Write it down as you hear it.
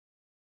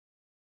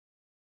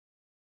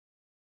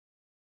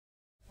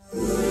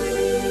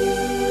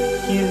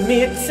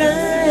me time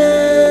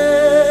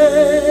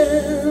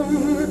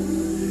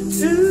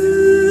to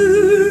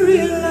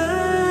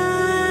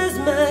realize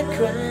my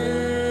crime.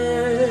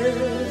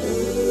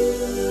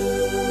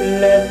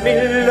 Let me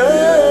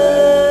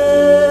love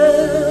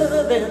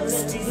and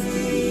steal.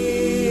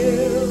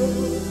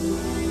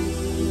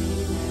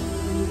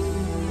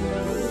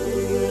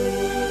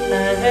 I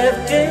have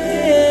danced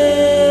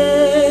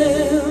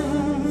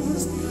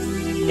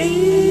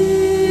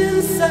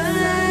inside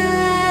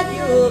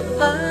your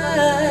eyes.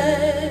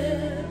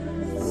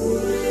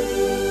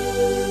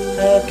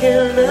 How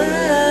can I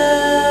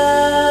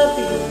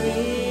be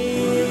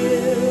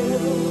real?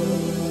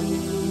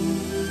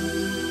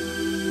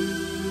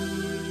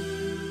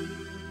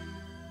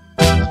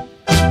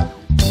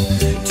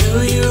 Do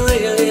you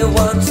really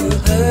want to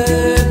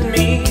hurt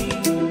me?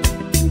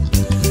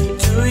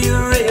 Do you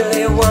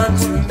really want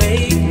to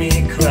make me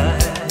cry?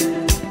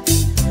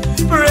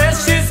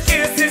 Precious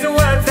kisses,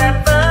 words that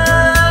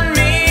burn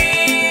me.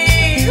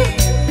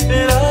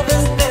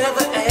 Lovers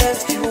never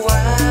ask you why.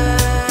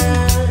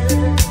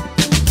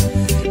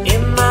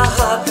 In my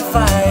heart the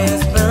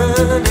fire's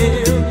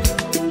burning.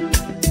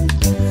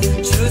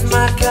 Choose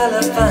my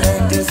color,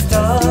 find a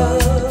star.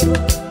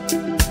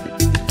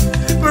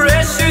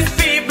 Precious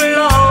people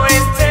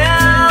always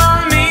tell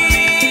me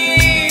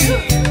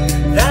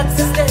that's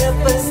a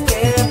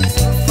step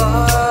too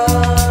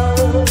far.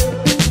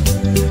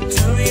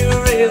 Do you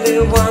really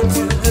want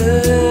to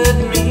hurt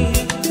me?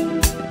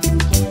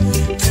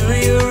 Do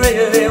you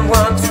really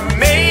want to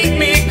make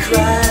me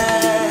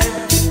cry?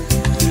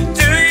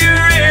 Do you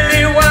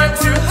really want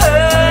to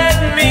hurt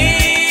me?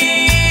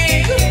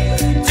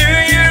 Do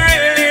you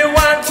really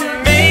want to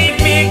make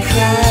me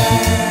cry?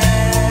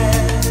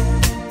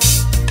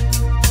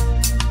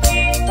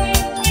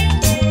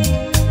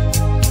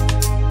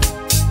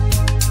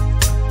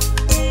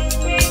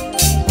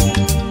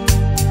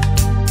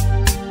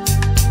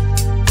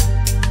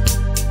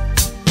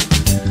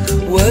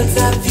 Words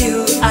of you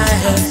I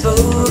have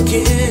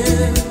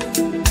spoken,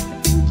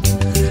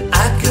 I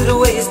could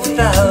waste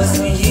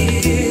 1,000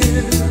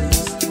 years.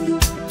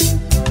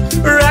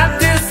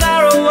 Wrapped in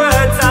sorrow,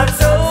 words are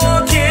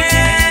token.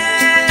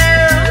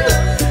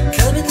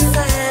 Come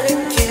inside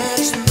and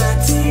catch my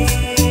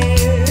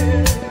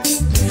tears.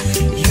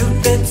 You've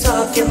been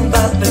talking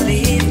about,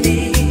 believe me.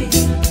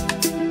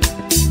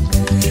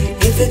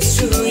 If it's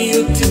true you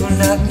do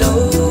not know.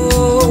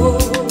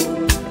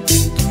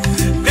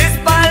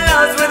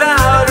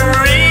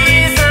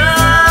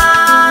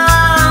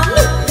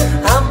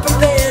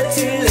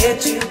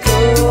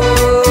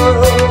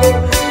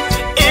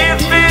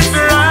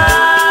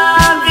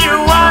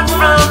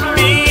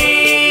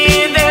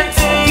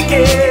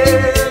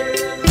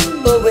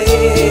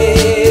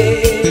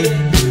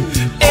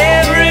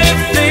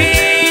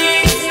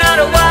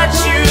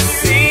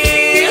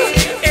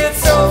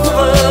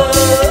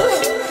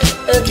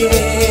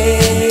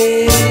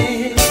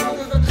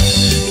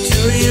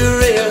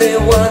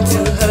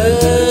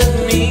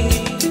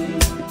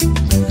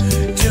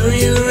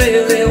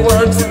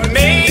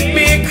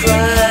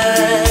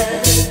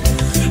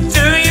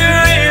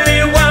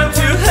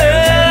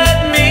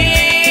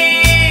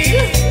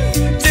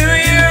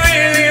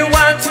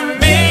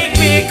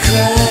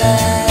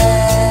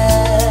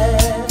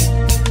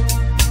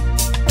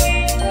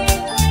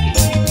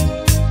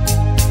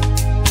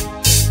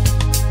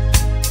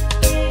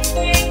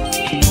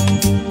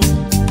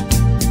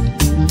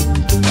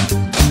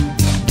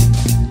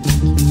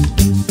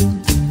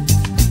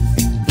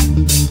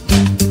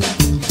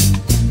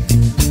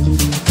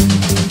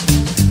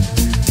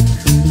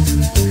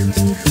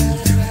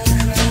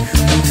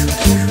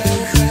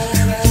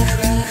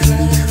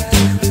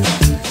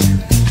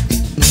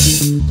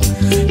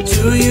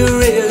 Do you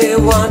really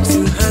want to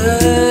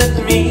hurt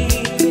me?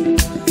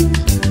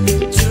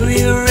 Do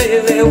you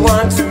really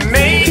want to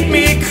make me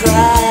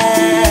cry?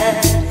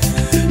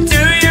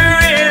 Do you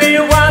really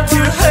want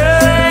to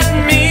hurt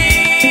me?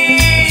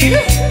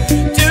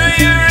 Do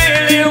you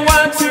really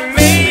want to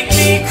make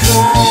me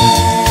cry?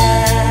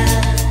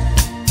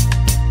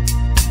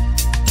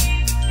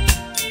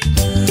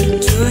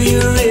 Do you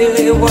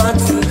really want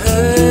to